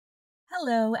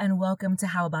Hello and welcome to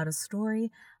How About a Story?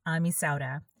 I'm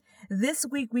Isauda. This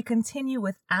week we continue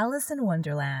with Alice in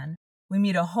Wonderland. We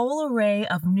meet a whole array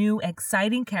of new,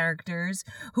 exciting characters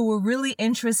who were really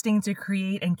interesting to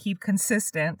create and keep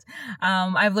consistent.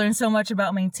 I've learned so much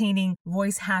about maintaining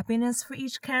voice happiness for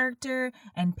each character,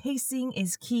 and pacing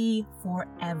is key for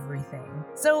everything.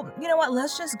 So, you know what?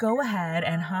 Let's just go ahead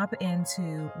and hop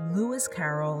into Lewis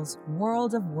Carroll's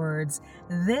World of Words.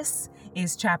 This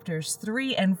is chapters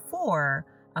 3 and 4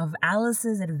 of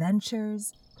Alice's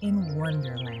Adventures in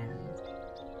Wonderland.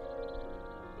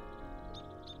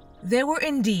 There were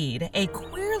indeed a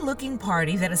queer-looking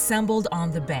party that assembled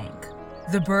on the bank.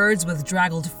 The birds with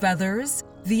draggled feathers,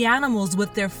 the animals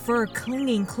with their fur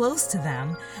clinging close to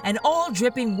them, and all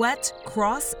dripping wet,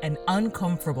 cross, and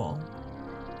uncomfortable.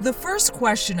 The first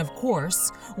question, of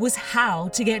course, was how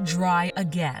to get dry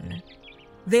again.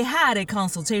 They had a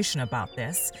consultation about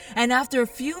this, and after a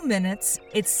few minutes,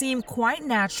 it seemed quite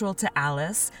natural to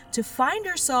Alice to find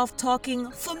herself talking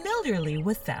familiarly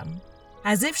with them,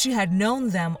 as if she had known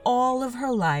them all of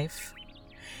her life.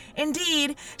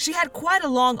 Indeed, she had quite a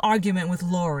long argument with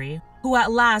Laurie, who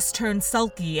at last turned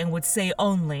sulky and would say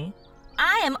only,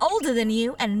 "I am older than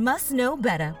you and must know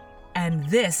better." And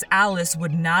this Alice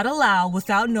would not allow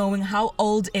without knowing how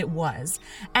old it was,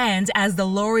 and as the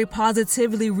Laurie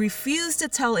positively refused to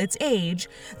tell its age,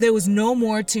 there was no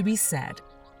more to be said.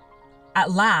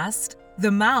 At last,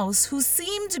 the mouse, who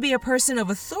seemed to be a person of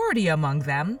authority among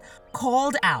them,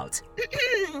 called out,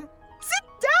 "Sit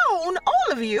down,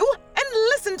 all of you, and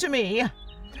listen to me.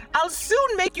 I'll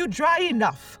soon make you dry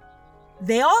enough."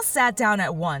 They all sat down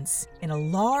at once, in a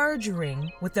large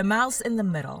ring, with the mouse in the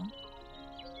middle.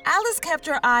 Alice kept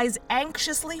her eyes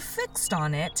anxiously fixed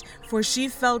on it, for she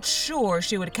felt sure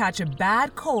she would catch a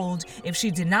bad cold if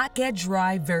she did not get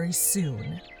dry very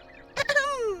soon.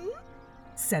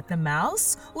 Said the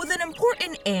mouse with an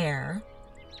important air.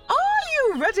 "Are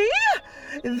you ready?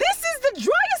 This is the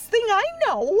driest thing I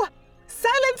know.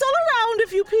 Silence all around,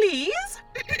 if you please."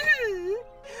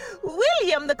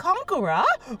 William the Conqueror,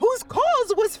 whose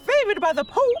cause was favored by the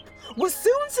Pope, was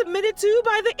soon submitted to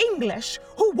by the English,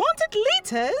 who wanted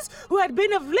leaders who had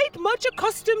been of late much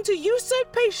accustomed to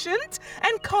usurpation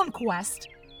and conquest.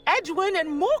 Edwin and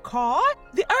Morcar,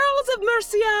 the Earls of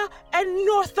Mercia and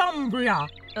Northumbria.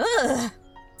 "Ugh,"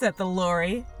 said the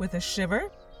Laurie with a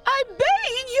shiver. "I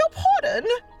beg your pardon,"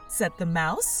 said the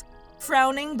mouse,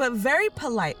 frowning but very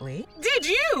politely. "Did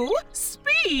you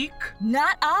speak?"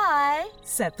 "Not I,"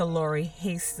 said the Laurie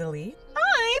hastily.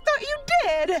 "I thought you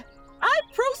did. I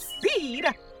proceed.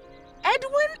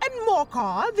 Edwin and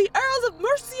Morcar, the Earls of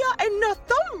Mercia and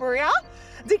Northumbria,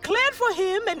 declared for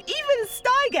him, and even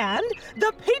Stigand,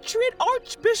 the patriot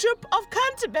Archbishop of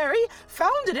Canterbury,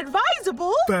 found it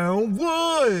advisable." "Found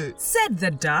what?" said the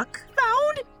duck.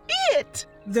 "Found it,"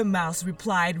 the mouse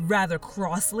replied rather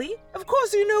crossly. "Of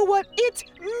course you know what it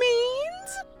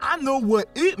means." "I know what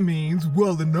it means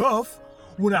well enough.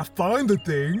 When I find a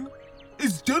thing,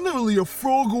 it's generally a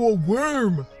frog or a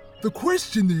worm. The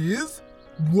question is,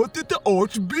 what did the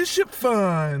Archbishop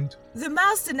find?" The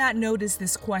mouse did not notice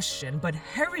this question, but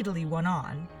hurriedly went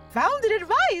on. "Found it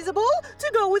advisable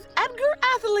to go with Edgar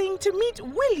Atheling to meet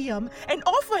William and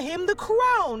offer him the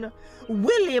crown.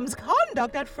 William's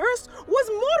conduct at first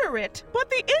was moderate, but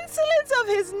the insolence of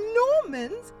his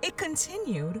Normans..." It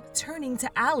continued, turning to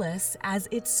Alice as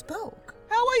it spoke.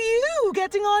 "How are you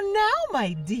getting on now,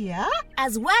 my dear?"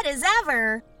 "As wet as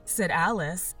ever," said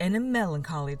Alice in a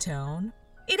melancholy tone.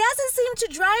 "It doesn't seem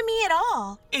to dry me at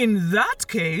all." "In that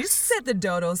case," said the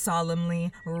dodo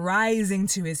solemnly, rising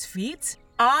to his feet,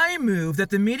 "I move that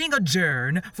the meeting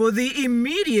adjourn for the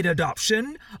immediate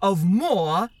adoption of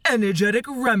more energetic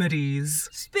remedies."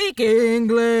 "Speak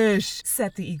English,"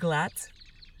 said the eaglet.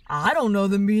 "I don't know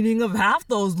the meaning of half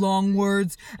those long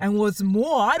words, and what's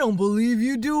more, I don't believe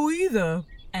you do either."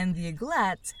 And the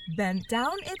eaglet bent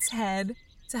down its head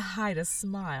to hide a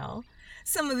smile.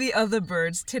 Some of the other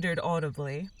birds tittered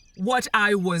audibly. "What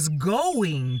I was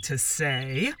going to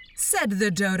say," said the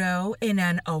dodo in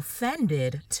an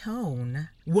offended tone,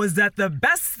 "was that the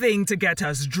best thing to get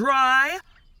us dry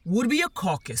would be a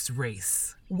caucus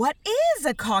race." "What is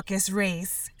a caucus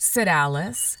race?" said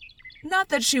Alice. Not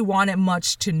that she wanted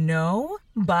much to know,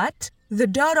 but the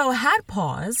dodo had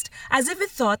paused as if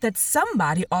it thought that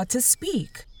somebody ought to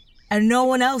speak, and no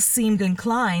one else seemed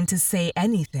inclined to say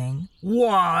anything.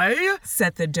 "Why,"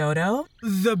 said the dodo,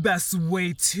 "the best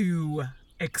way to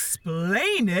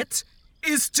explain it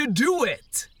is to do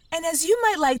it." And as you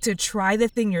might like to try the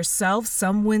thing yourself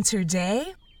some winter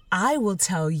day, I will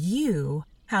tell you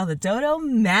how the dodo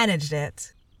managed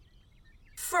it.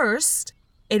 First,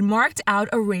 It marked out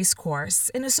a race course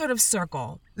in a sort of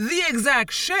circle. The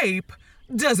exact shape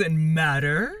doesn't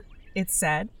matter, it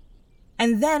said.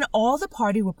 And then all the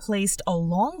party were placed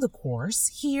along the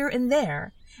course, here and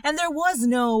there. And there was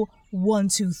no 1,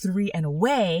 2, 3 and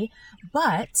away,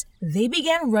 but they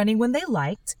began running when they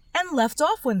liked and left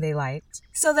off when they liked,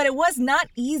 so that it was not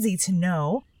easy to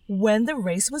know when the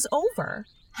race was over.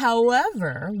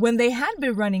 However, when they had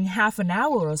been running half an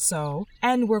hour or so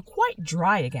and were quite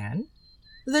dry again,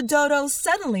 the dodo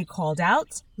suddenly called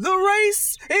out, "The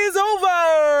race is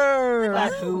over!"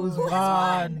 But who's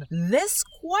won? This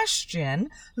question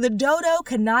the dodo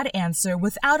could not answer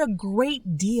without a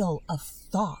great deal of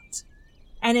thought.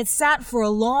 And it sat for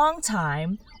a long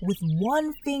time with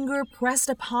one finger pressed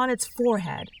upon its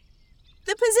forehead,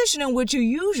 the position in which you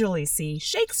usually see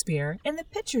Shakespeare in the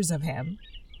pictures of him.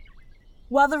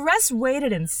 While the rest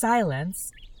waited in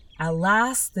silence, at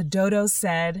last the dodo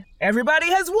said, "Everybody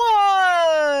has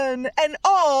won, and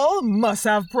all must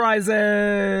have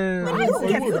prizes."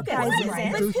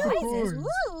 Prizes.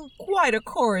 Woo! Quite a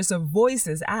chorus of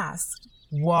voices asked.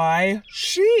 "Why,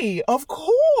 she, of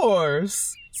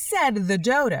course," said the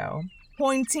dodo,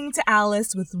 pointing to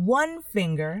Alice with one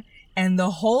finger, and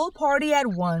the whole party at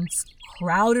once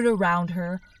crowded around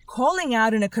her, calling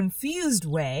out in a confused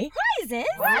way,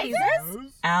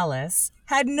 Prizes? Alice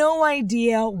had no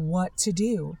idea what to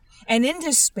do, and in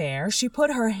despair she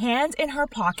put her hand in her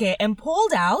pocket and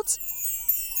pulled out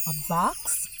a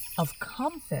box of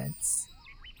comfits.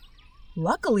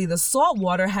 Luckily, the salt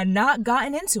water had not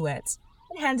gotten into it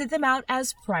and handed them out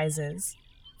as prizes.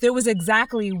 There was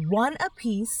exactly one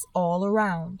apiece all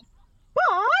around.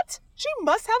 "But she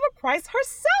must have a prize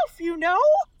herself, you know,"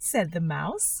 said the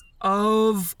mouse.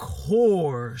 Of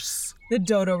course. The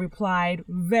dodo replied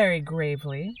very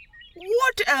gravely.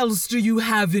 What else do you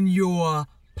have in your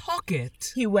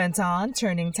pocket? He went on,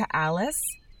 turning to Alice.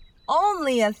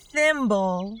 Only a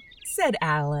thimble, said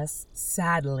Alice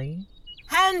sadly.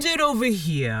 Hand it over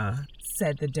here,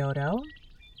 said the dodo.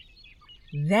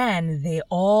 Then they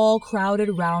all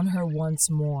crowded round her once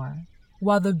more,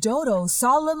 while the dodo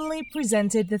solemnly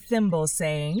presented the thimble,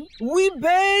 saying, "We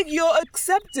beg your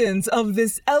acceptance of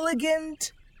this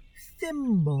elegant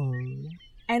thimble."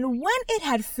 And when it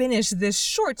had finished this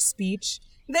short speech,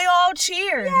 they all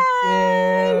cheered.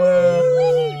 Yay!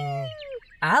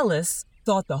 Alice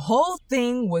thought the whole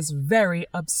thing was very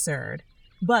absurd,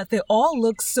 but they all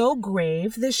looked so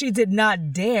grave that she did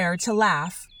not dare to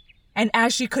laugh. And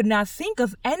as she could not think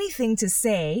of anything to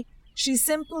say, she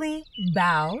simply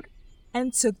bowed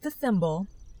and took the thimble,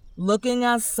 looking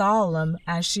as solemn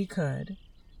as she could.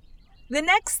 The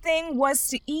next thing was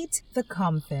to eat the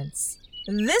comfits.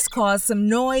 This caused some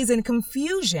noise and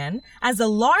confusion as the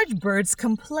large birds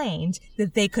complained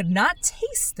that they could not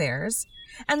taste theirs,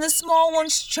 and the small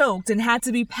ones choked and had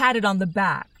to be patted on the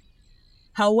back.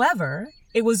 However,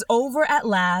 it was over at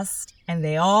last, and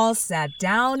they all sat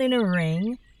down in a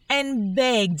ring and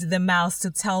begged the mouse to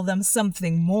tell them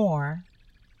something more.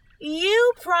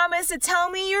 "You promised to tell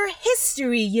me your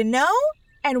history, you know,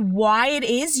 and why it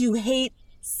is you hate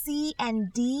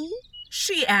C&D?"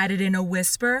 she added in a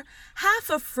whisper, half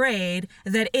afraid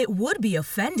that it would be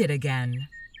offended again.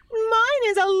 "Mine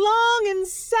is a long and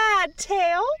sad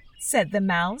tale," said the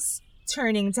mouse,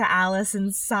 turning to Alice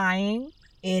and sighing.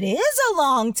 "It is a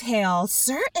long tale,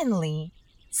 certainly,"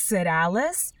 said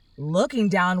Alice, looking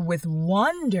down with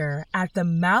wonder at the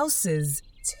mouse's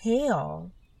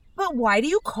tail. "But why do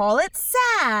you call it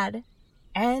sad?"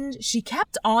 And she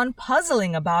kept on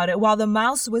puzzling about it while the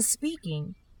mouse was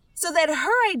speaking, so that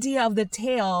her idea of the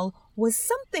tale was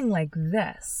something like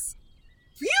this.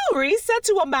 "Fury said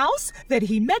to a mouse that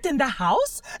he met in the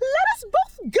house, 'Let us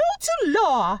both go to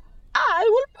law. I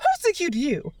will persecute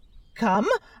you. Come,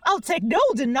 I'll take no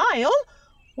denial.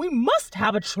 We must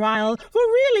have a trial, for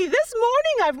really this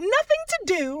morning I've nothing to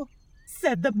do.'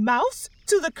 Said the mouse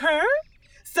to the cur,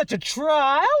 'Such a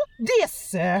trial, dear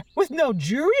sir, with no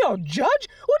jury or judge,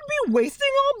 would be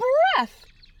wasting our breath.'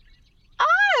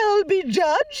 'I'll be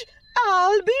judge,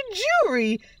 I'll be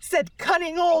jury,' said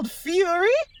cunning old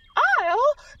Fury.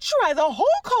 'I'll try the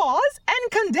whole cause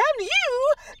and condemn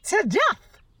you to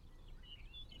death.'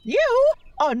 'You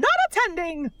are not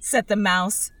attending,' said the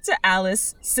mouse to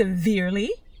Alice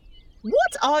severely.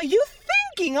 'What are you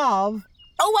thinking of?'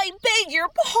 'Oh, I beg your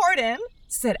pardon,'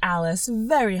 said Alice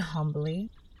very humbly.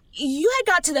 'You had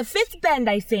got to the fifth bend,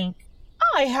 I think.'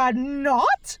 'I had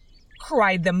not,'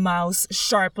 cried the mouse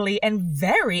sharply and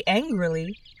very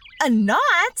angrily.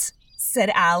 'Not?' said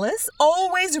Alice,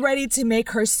 always ready to make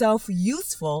herself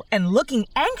useful and looking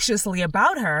anxiously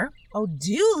about her. 'Oh,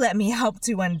 do let me help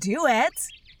to undo it,'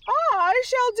 I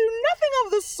shall do nothing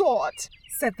of the sort,'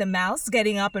 said the mouse,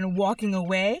 getting up and walking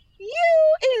away.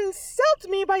 You insult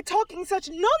me by talking such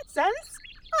nonsense.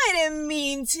 I didn't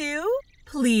mean to,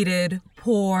 pleaded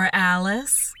poor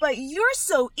Alice. But you're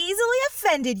so easily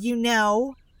offended, you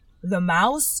know. The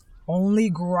mouse only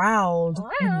growled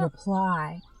in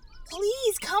reply.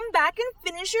 Please come back and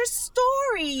finish your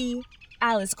story,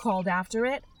 Alice called after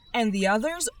it, and the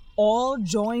others all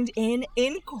joined in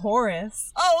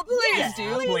chorus. Oh,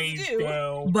 please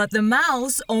do. But the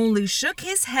mouse only shook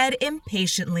his head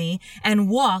impatiently and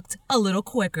walked a little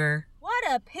quicker. What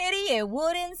a pity it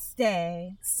wouldn't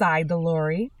stay, sighed the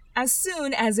Lory, as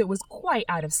soon as it was quite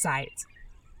out of sight.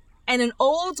 And an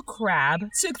old crab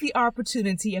took the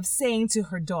opportunity of saying to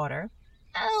her daughter,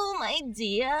 "Oh, my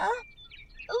dear,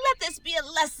 let this be a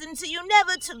lesson to you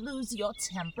never to lose your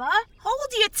temper."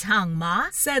 "Hold your tongue, Ma,"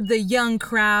 said the young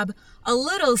crab, a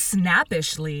little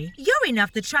snappishly. "You're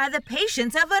enough to try the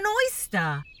patience of an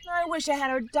oyster." "I wish I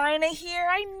had our Dinah here.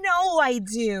 I know I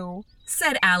do,"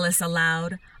 said Alice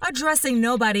aloud, addressing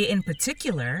nobody in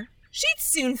particular. "She'd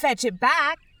soon fetch it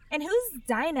back." "And who's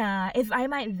Dinah, if I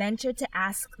might venture to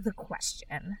ask the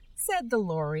question?" said the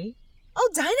Lory. "Oh,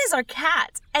 Dinah's our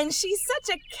cat, and she's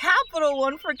such a capital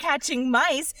one for catching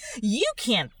mice, you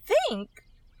can't think.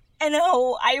 And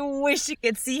oh, I wish you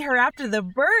could see her after the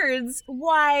birds.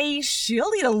 Why,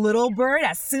 she'll eat a little bird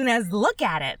as soon as look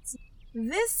at it."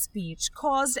 This speech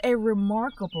caused a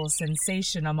remarkable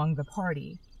sensation among the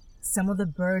party. Some of the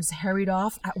birds hurried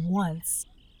off at once.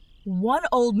 One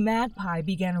old magpie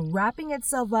began wrapping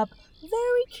itself up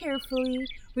very carefully,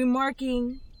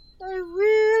 remarking, "I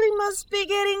really must be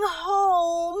getting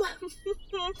home.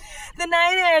 The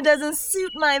night air doesn't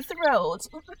suit my throat."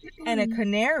 And a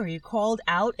canary called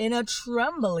out in a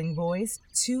trembling voice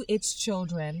to its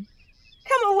children,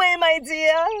 "Come away, my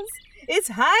dears. It's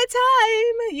high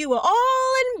time you were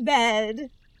all in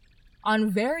bed." On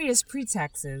various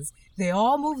pretexts, they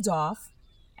all moved off,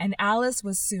 and Alice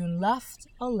was soon left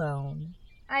alone.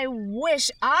 "I wish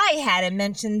I hadn't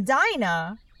mentioned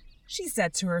Dinah," she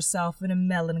said to herself in a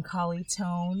melancholy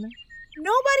tone.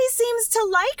 "Nobody seems to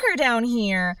like her down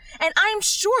here, and I'm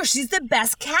sure she's the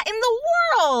best cat in the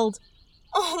world.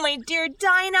 Oh, my dear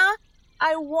Dinah,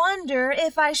 I wonder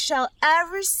if I shall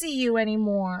ever see you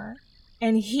anymore."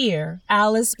 And here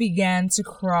Alice began to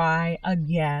cry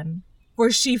again, for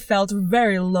she felt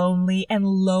very lonely and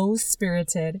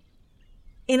low-spirited.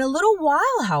 In a little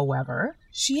while, however,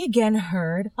 she again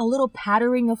heard a little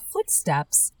pattering of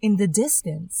footsteps in the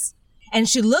distance, and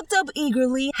she looked up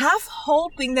eagerly, half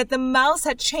hoping that the mouse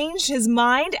had changed his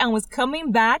mind and was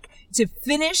coming back to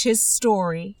finish his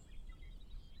story.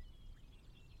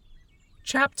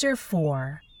 Chapter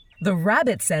 4. The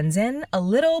Rabbit Sends in a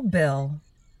Little Bill.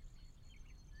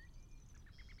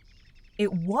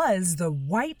 It was the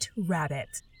White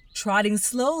Rabbit, trotting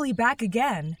slowly back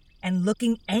again and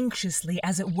looking anxiously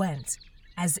as it went,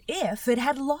 as if it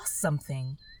had lost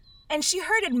something. And she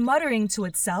heard it muttering to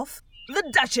itself, "The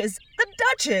Duchess! The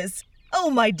Duchess! Oh,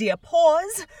 my dear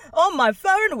paws! Oh, my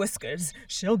fur and whiskers!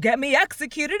 She'll get me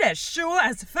executed as sure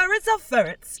as ferrets are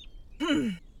ferrets!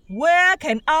 Where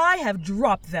can I have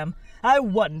dropped them, I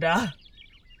wonder?"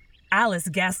 Alice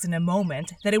guessed in a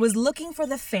moment that it was looking for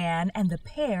the fan and the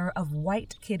pair of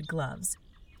white kid gloves,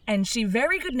 and she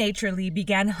very good-naturedly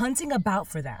began hunting about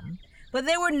for them, but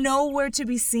they were nowhere to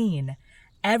be seen.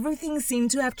 Everything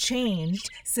seemed to have changed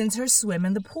since her swim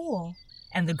in the pool,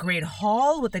 and the great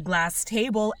hall with the glass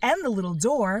table and the little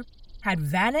door had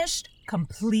vanished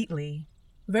completely.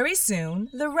 Very soon,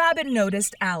 the rabbit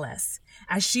noticed Alice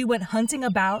as she went hunting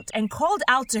about and called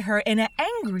out to her in an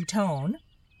angry tone,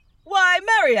 "Why,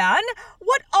 Marianne,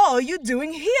 what are you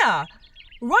doing here?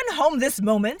 Run home this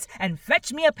moment and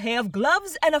fetch me a pair of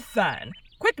gloves and a fan.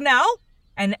 Quick now!"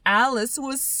 And Alice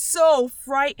was so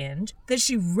frightened that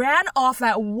she ran off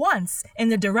at once in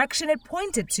the direction it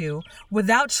pointed to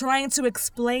without trying to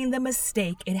explain the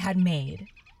mistake it had made.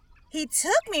 "He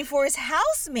took me for his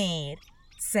housemaid,"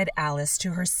 said Alice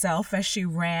to herself as she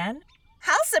ran.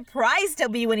 "How surprised he'll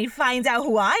be when he finds out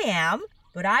who I am.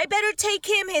 But I better take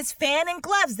him his fan and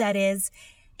gloves, that is,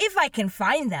 if I can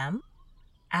find them."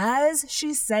 As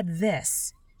she said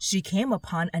this, she came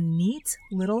upon a neat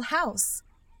little house,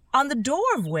 on the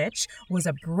door of which was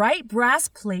a bright brass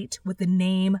plate with the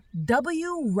name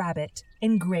W. Rabbit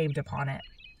engraved upon it.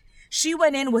 She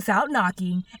went in without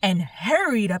knocking and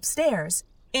hurried upstairs,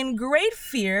 in great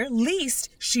fear lest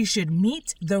she should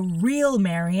meet the real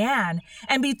Marianne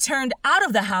and be turned out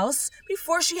of the house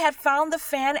before she had found the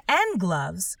fan and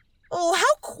gloves. "Oh,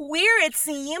 how queer it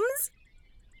seems,"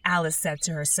 Alice said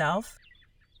to herself,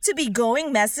 "to be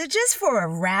going messages for a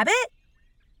rabbit.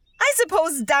 I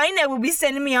suppose Dinah will be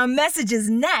sending me our messages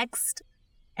next."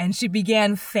 and she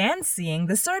began fancying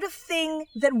the sort of thing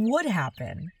that would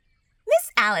happen.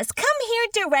 Miss Alice, come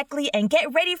here directly and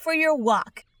get ready for your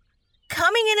walk.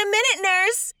 Coming in a minute,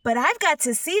 nurse. But I've got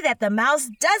to see that the mouse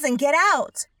doesn't get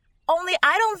out. Only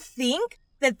I don't think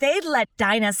that they'd let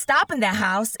Dinah stop in the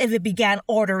house if it began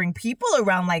ordering people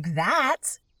around like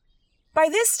that. By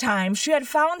this time, she had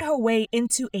found her way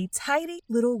into a tidy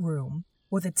little room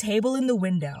with a table in the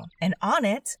window, and on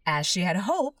it, as she had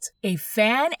hoped, a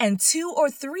fan and 2 or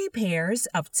 3 pairs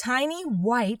of tiny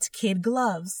white kid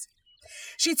gloves.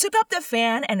 She took up the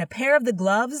fan and a pair of the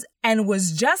gloves and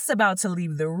was just about to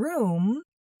leave the room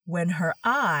when her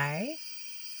eye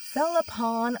fell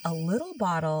upon a little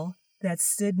bottle that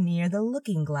stood near the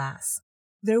looking glass.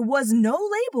 There was no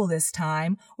label this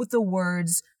time with the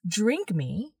words, "Drink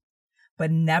me,"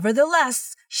 but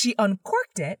nevertheless, she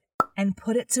uncorked it and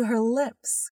put it to her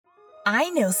lips. I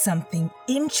know something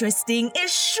interesting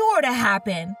is sure to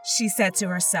happen, she said to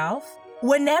herself,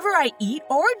 whenever I eat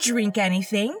or drink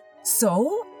anything.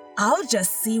 So I'll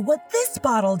just see what this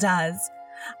bottle does.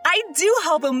 I do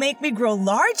hope it'll make me grow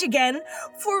large again,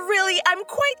 for really I'm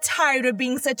quite tired of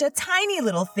being such a tiny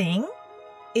little thing.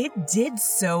 It did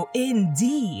so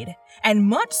indeed, and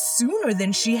much sooner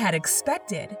than she had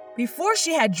expected. Before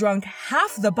she had drunk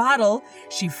half the bottle,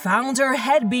 she found her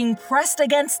head being pressed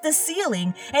against the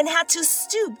ceiling and had to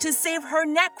stoop to save her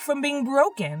neck from being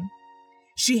broken.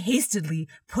 She hastily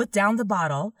put down the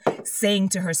bottle, saying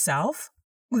to herself,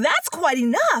 "That's quite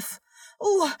enough.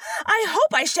 Oh, I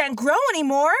hope I shan't grow any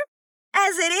more.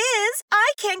 As it is,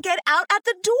 I can't get out at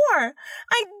the door.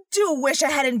 I do wish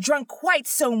I hadn't drunk quite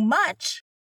so much."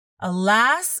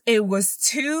 Alas, it was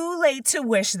too late to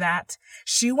wish that.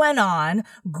 She went on,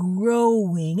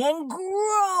 growing and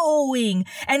growing,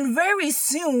 and very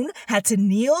soon had to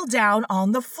kneel down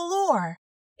on the floor.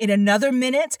 In another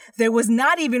minute, there was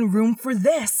not even room for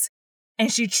this,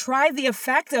 and she tried the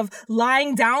effect of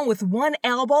lying down with one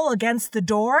elbow against the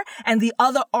door and the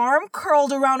other arm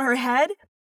curled around her head.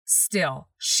 Still,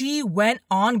 she went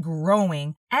on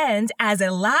growing, and as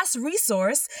a last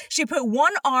resource, she put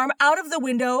one arm out of the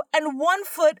window and one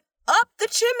foot up the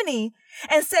chimney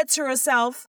and said to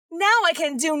herself, "Now I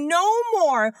can do no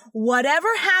more. Whatever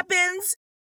happens,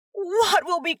 what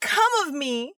will become of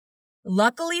me?"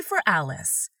 Luckily for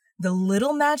Alice, the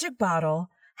little magic bottle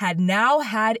had now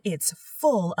had its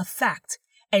full effect,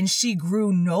 and she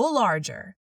grew no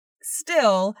larger.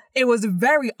 Still, it was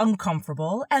very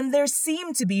uncomfortable, and there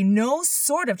seemed to be no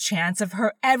sort of chance of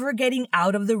her ever getting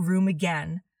out of the room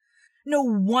again. No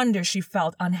wonder she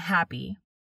felt unhappy.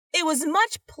 It was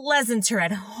much pleasanter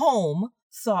at home,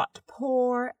 thought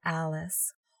poor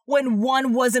Alice, when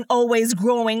one wasn't always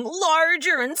growing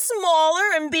larger and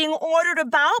smaller and being ordered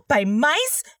about by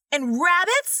mice and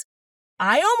rabbits.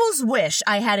 I almost wish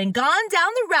I hadn't gone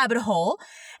down the rabbit hole,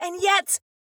 and yet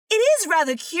it is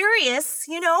rather curious,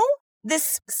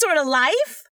 this sort of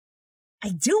life. I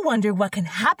do wonder what can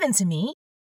happen to me.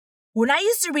 When I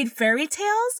used to read fairy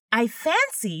tales, I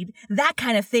fancied that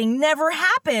kind of thing never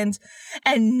happened,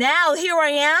 and now here I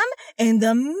am in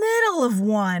the middle of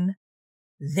one.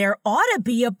 There ought to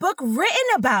be a book written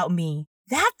about me.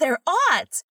 That there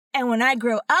ought. And when I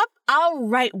grow up, I'll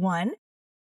write one.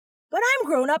 But I'm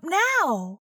grown up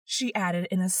now, she added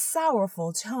in a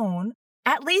sorrowful tone.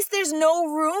 At least there's no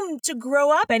room to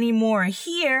grow up anymore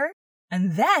here.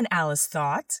 And then Alice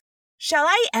thought, shall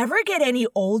I ever get any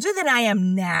older than I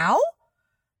am now?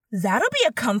 That'll be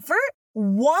a comfort.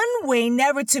 One way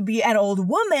never to be an old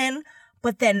woman,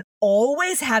 but then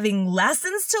always having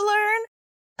lessons to learn?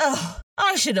 Ugh,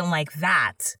 I shouldn't like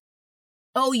that.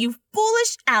 Oh, you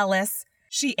foolish Alice,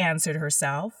 she answered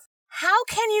herself. How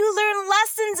can you learn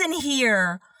lessons in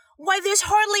here? Why, there's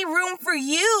hardly room for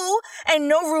you, and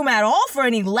no room at all for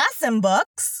any lesson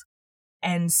books.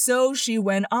 And so she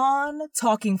went on,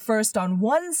 talking first on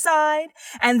one side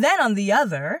and then on the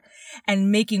other,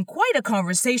 and making quite a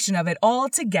conversation of it all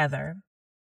together.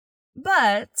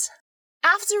 But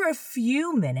after a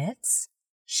few minutes,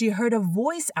 she heard a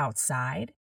voice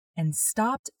outside and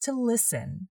stopped to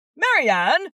listen.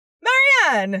 "Marianne!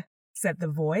 Marianne!" said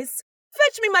the voice.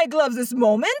 "Fetch me my gloves this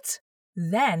moment."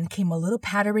 Then came a little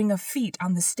pattering of feet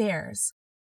on the stairs.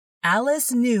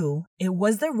 Alice knew it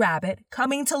was the rabbit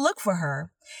coming to look for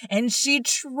her, and she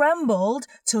trembled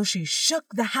till she shook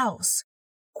the house,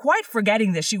 quite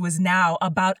forgetting that she was now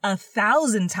about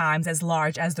 1,000 times as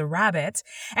large as the rabbit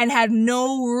and had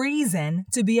no reason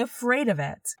to be afraid of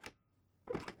it.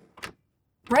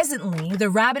 Presently, the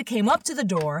rabbit came up to the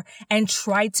door and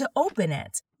tried to open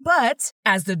it, but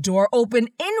as the door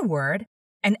opened inward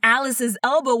and Alice's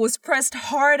elbow was pressed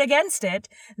hard against it,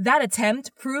 that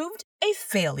attempt proved a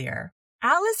failure.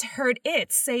 Alice heard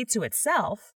it say to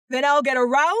itself, "Then I'll get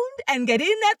around and get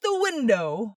in at the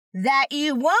window." That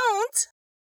you won't,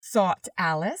 thought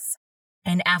Alice.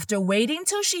 And after waiting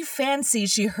till she fancied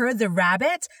she heard the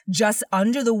rabbit just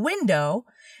under the window,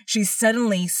 she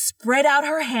suddenly spread out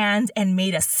her hand and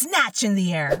made a snatch in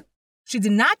the air. She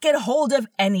did not get hold of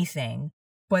anything,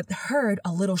 but heard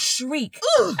a little shriek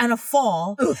and a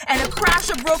fall and a crash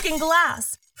of broken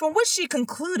glass, from which she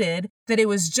concluded that it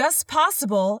was just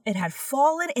possible it had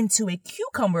fallen into a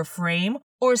cucumber frame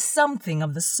or something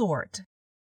of the sort.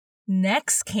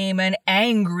 Next came an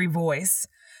angry voice.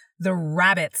 The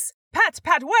rabbit's, "Pat,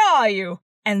 Pat, where are you?"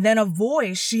 And then a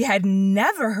voice she had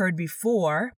never heard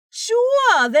before.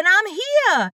 "Sure, then I'm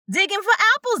here, digging for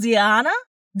apples, Your Honor."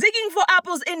 "Digging for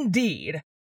apples indeed,"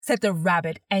 said the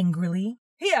rabbit angrily.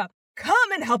 "Here,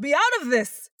 come and help me out of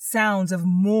this." Sounds of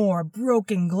more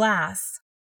broken glass.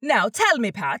 "Now tell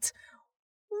me, Pat,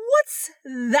 what's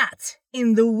that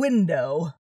in the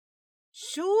window?"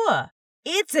 "Sure,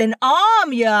 it's an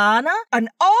arm, Your Honor." "An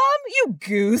arm, you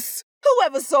goose?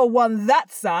 Whoever saw one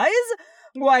that size?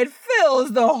 Why, it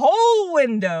fills the whole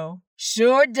window."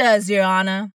 "Sure does, Your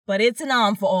Honor, but it's an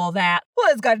arm for all that."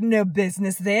 "Well, it's got no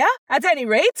business there. At any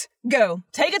rate, go,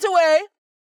 take it away."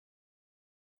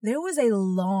 There was a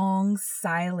long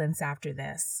silence after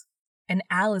this, and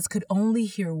Alice could only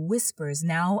hear whispers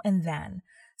now and then,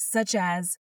 such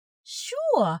as,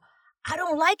 "Sure, I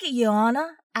don't like it, Your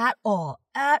Honor, at all.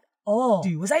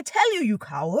 Do as I tell you, you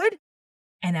coward."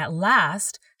 And at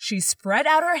last, she spread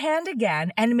out her hand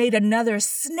again and made another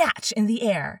snatch in the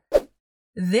air.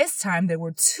 This time there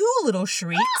were 2 little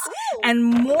shrieks and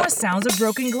more sounds of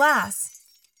broken glass.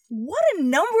 "What a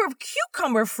number of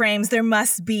cucumber frames there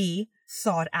must be,"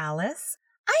 thought Alice.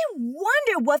 "I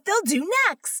wonder what they'll do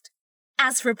next.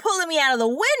 As for pulling me out of the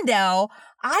window,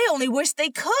 I only wish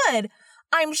they could.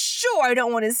 I'm sure I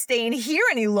don't want to stay in here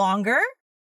any longer."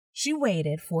 She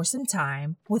waited for some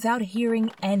time without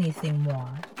hearing anything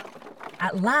more.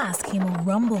 At last came a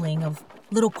rumbling of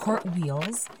little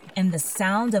cartwheels and the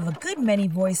sound of a good many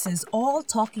voices all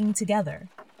talking together.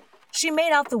 She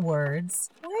made out the words,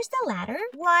 "Where's the ladder?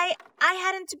 Why, I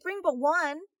hadn't to bring but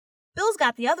one. Bill's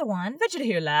got the other one." "Fetch it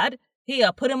here, lad.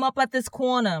 Here, put him up at this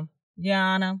corner, Your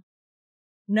Honor.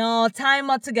 No, tie him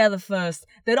up together first.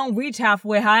 They don't reach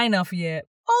halfway high enough yet."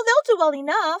 "Oh, they'll do well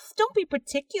enough. Don't be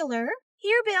particular.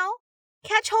 Here, Bill.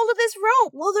 Catch hold of this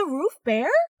rope. Will the roof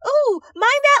bear? Ooh,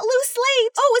 mind that loose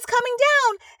slate. Oh, it's coming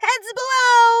down. Heads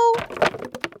below."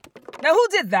 "Now who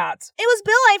did that?" "It was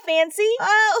Bill, I fancy.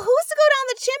 Who's to go down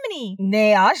the chimney?"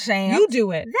 "Nay, I shan't." "You do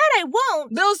it." "That I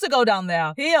won't." "Bill's to go down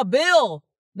there." "Here, Bill.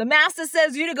 The master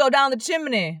says you to go down the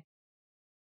chimney."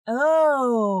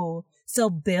 "Oh, so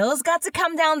Bill's got to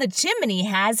come down the chimney,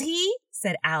 has he?"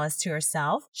 said Alice to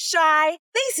herself. "Shy,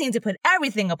 they seem to put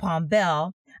everything upon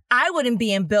Bill. I wouldn't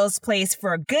be in Bill's place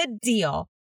for a good deal.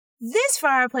 This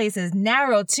fireplace is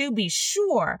narrow to be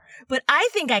sure, but I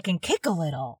think I can kick a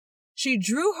little." She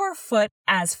drew her foot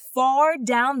as far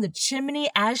down the chimney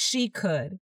as she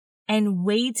could and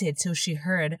waited till she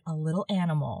heard a little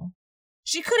animal.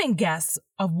 She couldn't guess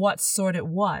of what sort it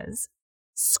was,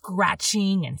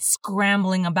 scratching and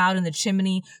scrambling about in the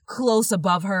chimney close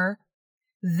above her.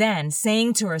 Then,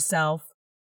 saying to herself,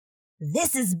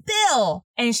 "This is Bill!"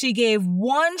 and she gave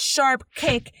one sharp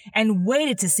kick and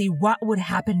waited to see what would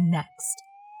happen next.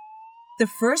 The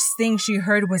first thing she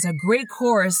heard was a great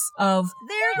chorus of,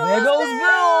 "There goes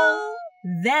Bill!"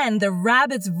 Then the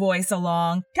rabbit's voice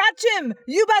along, "Catch him!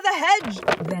 You by the hedge!"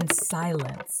 Then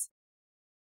silence.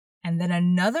 And then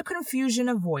another confusion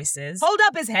of voices. "Hold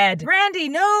up his head! Brandy,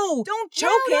 no! Don't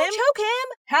choke him! Don't choke him!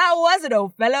 How was it,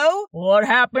 old fellow? What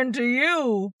happened to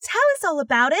you?" Tell us all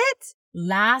about it."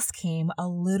 Last came a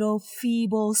little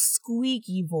feeble,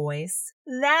 squeaky voice.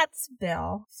 "That's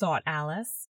Bill," thought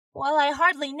Alice. "Well, I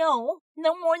hardly know.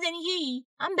 No more than ye.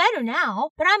 I'm better now,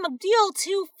 but I'm a deal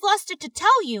too flustered to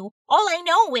tell you. All I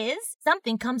know is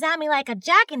something comes at me like a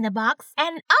jack-in-the-box,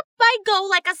 and up I go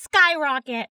like a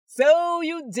skyrocket." "So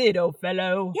you did, old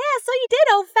fellow." "Yeah, so you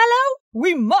did, old fellow."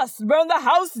 "We must burn the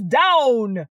house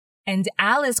down." And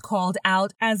Alice called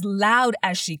out as loud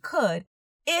as she could,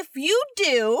 "If you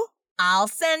do, I'll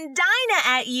send Dinah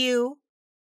at you."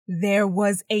 There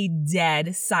was a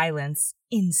dead silence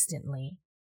instantly,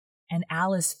 and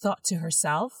Alice thought to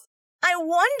herself, "I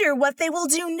wonder what they will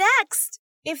do next.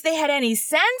 If they had any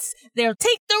sense, they'll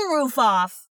take the roof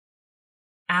off."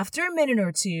 After a minute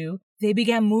or two, they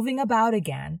began moving about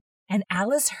again, and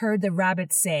Alice heard the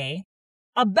rabbit say,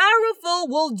 "A barrowful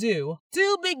will do,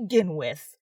 to begin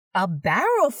with." "A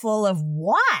barrowful of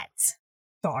what?"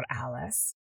 thought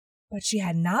Alice. But she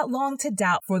had not long to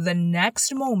doubt, for the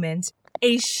next moment,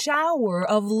 A shower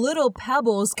of little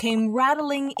pebbles came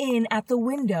rattling in at the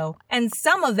window, and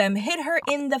some of them hit her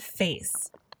in the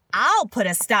face. "I'll put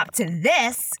a stop to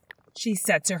this," she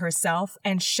said to herself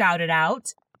and shouted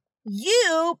out.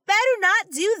 "You better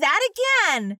not do that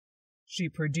again." She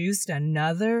produced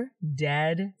another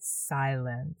dead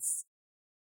silence.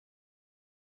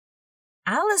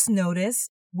 Alice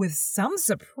noticed, with some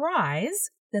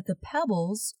surprise, that the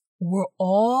pebbles were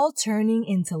all turning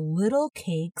into little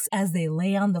cakes as they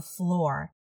lay on the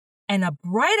floor. And a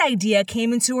bright idea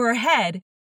came into her head.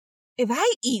 If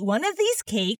I eat one of these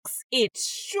cakes, it's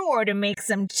sure to make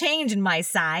some change in my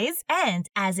size, and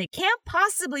as it can't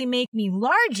possibly make me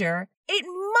larger, it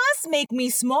must make me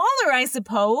smaller, I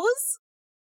suppose.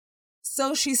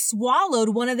 So she swallowed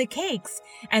one of the cakes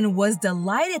and was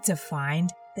delighted to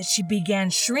find that she began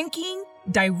shrinking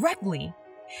directly.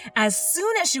 As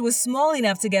soon as she was small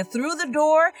enough to get through the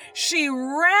door, she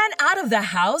ran out of the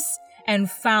house and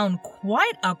found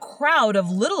quite a crowd of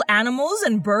little animals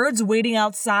and birds waiting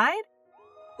outside.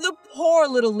 The poor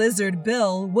little lizard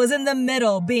Bill was in the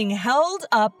middle, being held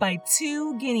up by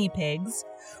 2 guinea pigs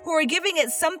who were giving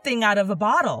it something out of a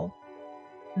bottle.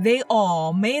 They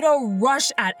all made a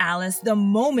rush at Alice the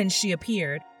moment she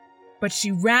appeared, but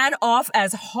she ran off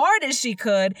as hard as she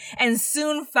could and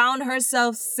soon found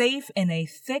herself safe in a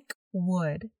thick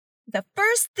wood. "The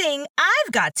first thing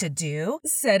I've got to do,"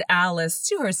 said Alice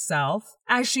to herself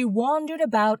as she wandered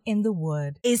about in the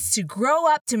wood, "is to grow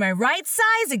up to my right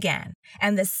size again.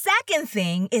 And the second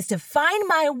thing is to find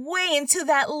my way into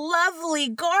that lovely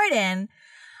garden.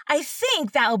 I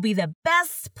think that'll be the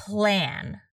best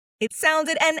plan." It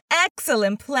sounded an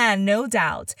excellent plan, no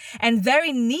doubt, and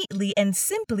very neatly and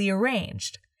simply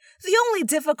arranged. The only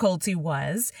difficulty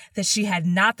was that she had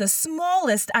not the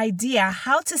smallest idea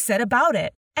how to set about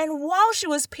it. And while she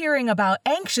was peering about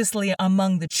anxiously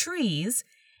among the trees,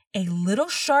 a little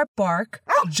sharp bark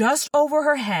just over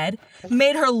her head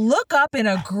made her look up in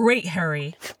a great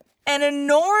hurry. An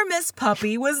enormous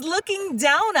puppy was looking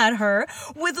down at her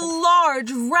with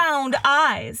large round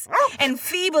eyes and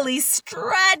feebly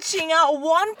stretching out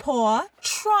one paw,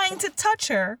 trying to touch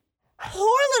her.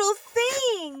 "Poor little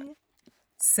thing,"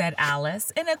 said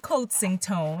Alice in a coaxing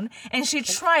tone, and she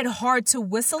tried hard to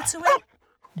whistle to it.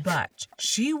 But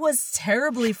she was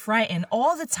terribly frightened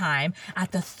all the time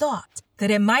at the thought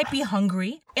that it might be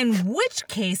hungry, in which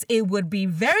case it would be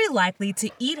very likely to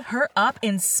eat her up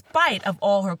in spite of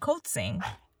all her coaxing.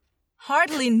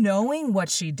 Hardly knowing what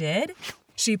she did,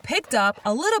 she picked up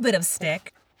a little bit of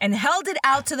stick and held it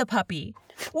out to the puppy,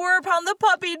 whereupon the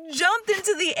puppy jumped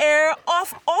into the air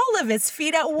off all of its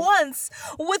feet at once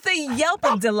with a yelp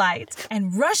of delight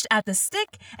and rushed at the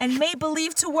stick and made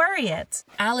believe to worry it.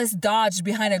 Alice dodged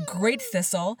behind a great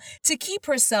thistle to keep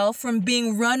herself from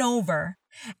being run over.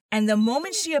 And the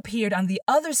moment she appeared on the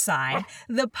other side,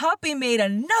 the puppy made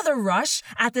another rush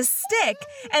at the stick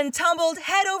and tumbled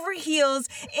head over heels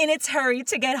in its hurry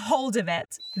to get hold of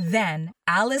it. Then,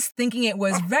 Alice, thinking it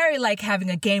was very like having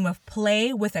a game of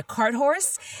play with a cart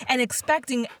horse and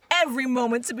expecting every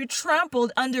moment to be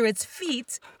trampled under its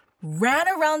feet, ran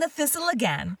around the thistle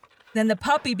again. Then the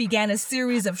puppy began a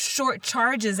series of short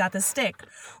charges at the stick,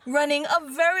 running a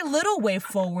very little way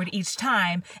forward each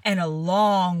time and a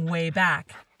long way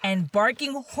back, and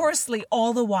barking hoarsely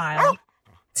all the while,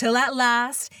 till at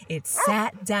last it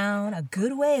sat down a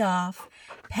good way off,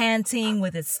 panting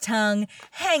with its tongue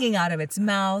hanging out of its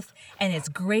mouth and its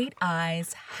great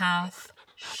eyes half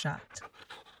shut.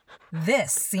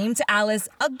 This seemed to Alice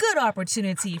a good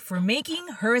opportunity for making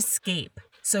her escape.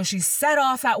 So she set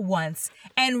off at once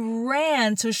and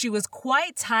ran till she was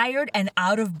quite tired and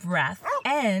out of breath,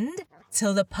 and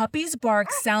till the puppy's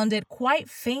bark sounded quite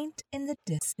faint in the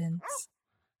distance.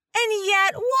 "And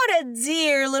yet, what a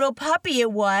dear little puppy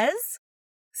it was,"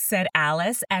 said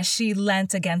Alice as she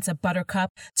leant against a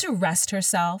buttercup to rest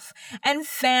herself and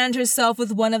fanned herself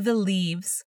with one of the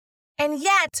leaves. "And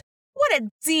yet, what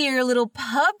a dear little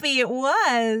puppy it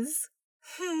was.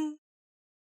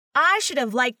 I should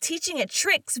have liked teaching it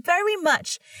tricks very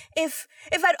much if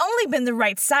I'd only been the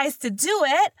right size to do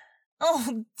it.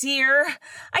 Oh dear,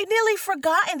 I'd nearly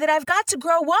forgotten that I've got to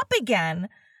grow up again.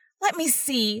 Let me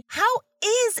see, how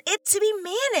is it to be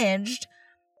managed?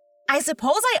 I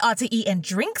suppose I ought to eat and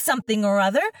drink something or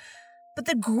other, but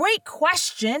the great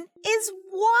question is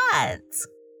what?"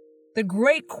 The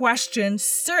great question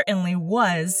certainly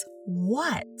was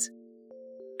what?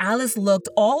 Alice looked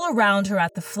all around her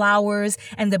at the flowers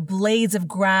and the blades of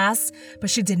grass, but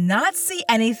she did not see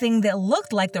anything that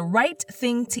looked like the right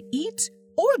thing to eat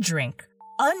or drink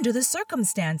under the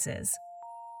circumstances.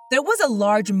 There was a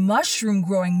large mushroom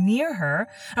growing near her,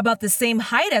 about the same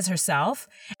height as herself,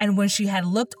 and when she had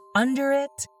looked under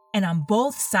it, and on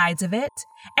both sides of it,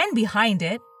 and behind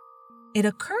it, it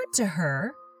occurred to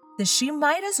her that she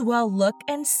might as well look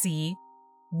and see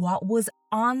what was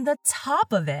on the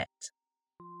top of it.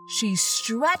 She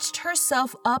stretched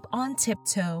herself up on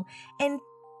tiptoe and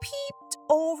peeped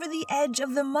over the edge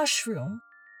of the mushroom.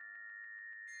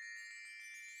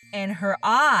 And her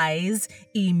eyes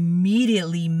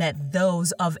immediately met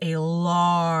those of a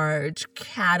large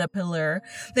caterpillar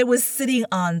that was sitting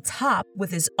on top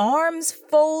with his arms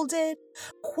folded,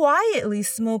 quietly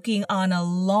smoking on a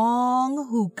long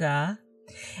hookah,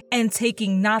 and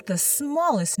taking not the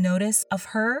smallest notice of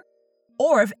her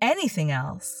or of anything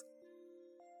else.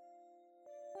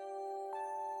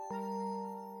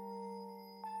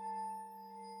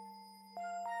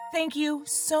 Thank you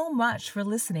so much for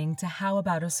listening to How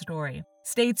About a Story.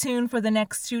 Stay tuned for the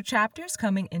next 2 chapters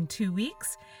coming in 2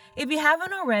 weeks. If you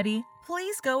haven't already,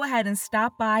 please go ahead and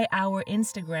stop by our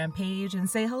Instagram page and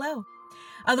say hello.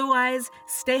 Otherwise,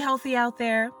 stay healthy out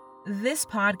there. This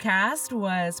podcast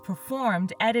was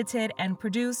performed, edited, and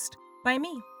produced by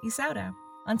me, Isauda.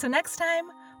 Until next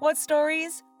time, what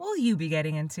stories will you be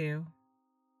getting into?